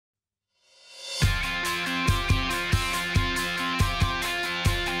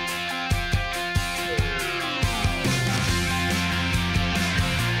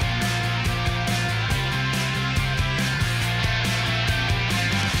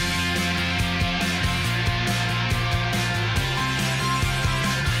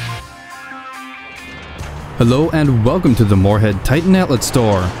Hello and welcome to the Moorhead-Outlet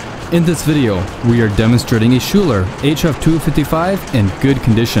store. In this video, we are demonstrating a Schuler HF255 in good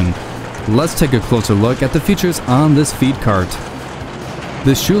condition. Let's take a closer look at the features on this feed cart.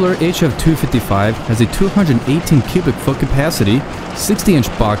 The Schuler HF255 has a 218 cubic foot capacity, 60-inch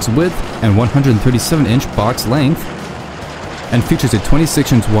box width, and 137-inch box length, and features a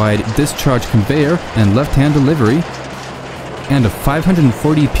 26-inch wide discharge conveyor and left-hand delivery, and a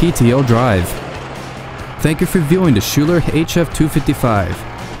 540 PTO drive. Thank you for viewing the Schuler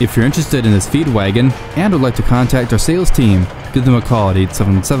HF255. If you're interested in this feed wagon and would like to contact our sales team, give them a call at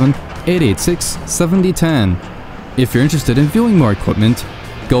 877-886-7010. If you're interested in viewing more equipment,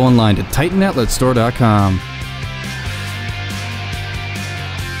 go online to TitanOutletStore.com.